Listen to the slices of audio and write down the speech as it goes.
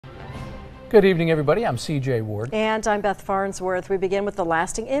Good evening, everybody. I'm CJ Ward. And I'm Beth Farnsworth. We begin with the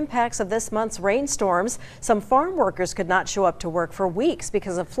lasting impacts of this month's rainstorms. Some farm workers could not show up to work for weeks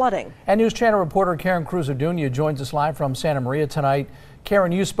because of flooding. And News Channel reporter Karen Cruz-Aduña joins us live from Santa Maria tonight.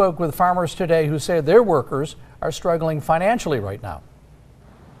 Karen, you spoke with farmers today who say their workers are struggling financially right now.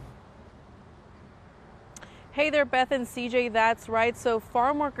 Hey there, Beth and CJ, that's right. So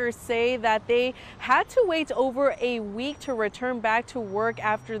farm workers say that they had to wait over a week to return back to work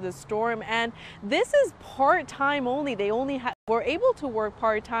after the storm. And this is part-time only. They only were able to work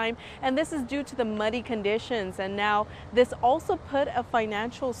part-time, and this is due to the muddy conditions. And now this also put a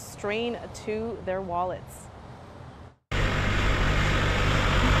financial strain to their wallets.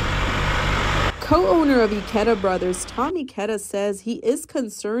 Co-owner of Ikeda Brothers, Tom Ikeda, says he is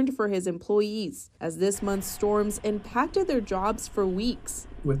concerned for his employees as this month's storms impacted their jobs for weeks.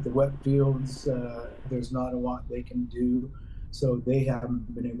 With the wet fields, there's not a lot they can do, so they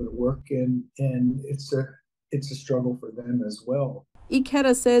haven't been able to work, and it's a struggle for them as well.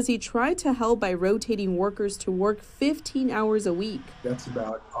 Ikeda says he tried to help by rotating workers to work 15 hours a week. That's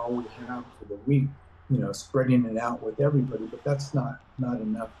about all we have for the week, spreading it out with everybody, but that's not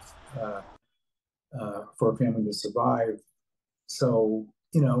enough for a family to survive. So,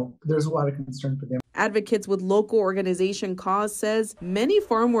 there's a lot of concern for them. Advocates with local organization Cause says many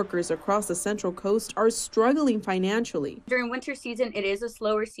farm workers across the Central Coast are struggling financially. During winter season, it is a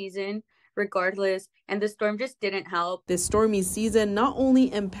slower season regardless, and the storm just didn't help. This stormy season not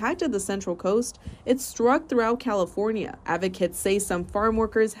only impacted the Central Coast, it struck throughout California. Advocates say some farm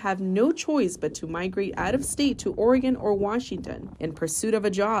workers have no choice but to migrate out of state to Oregon or Washington in pursuit of a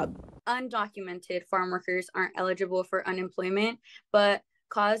job. Undocumented farm workers aren't eligible for unemployment, but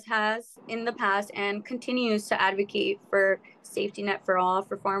Cause has in the past and continues to advocate for safety net for all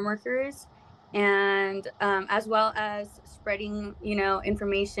for farm workers, and as well as spreading,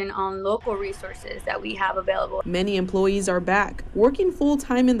 information on local resources that we have available. Many employees are back, working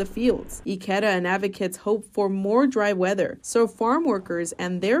full-time in the fields. Ikeda and advocates hope for more dry weather so farm workers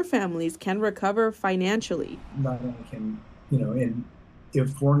and their families can recover financially. Not only can,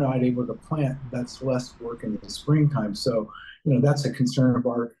 if we're not able to plant, that's less work in the springtime. So, that's a concern of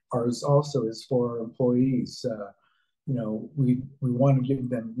ours also is for our employees. We want to give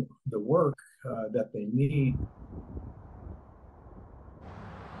them the work that they need.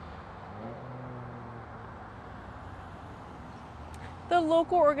 The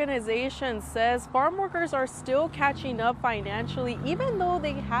local organization says farm workers are still catching up financially, even though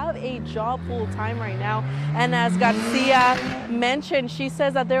they have a job full-time right now. And as Garcia mentioned, she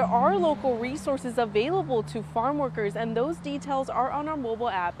says that there are local resources available to farm workers, and those details are on our mobile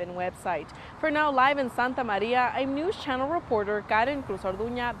app and website. For now, live in Santa Maria, I'm News Channel reporter Karen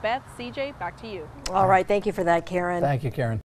Cruz-Aduña. Beth, CJ, back to you. All right, thank you for that, Karen. Thank you, Karen.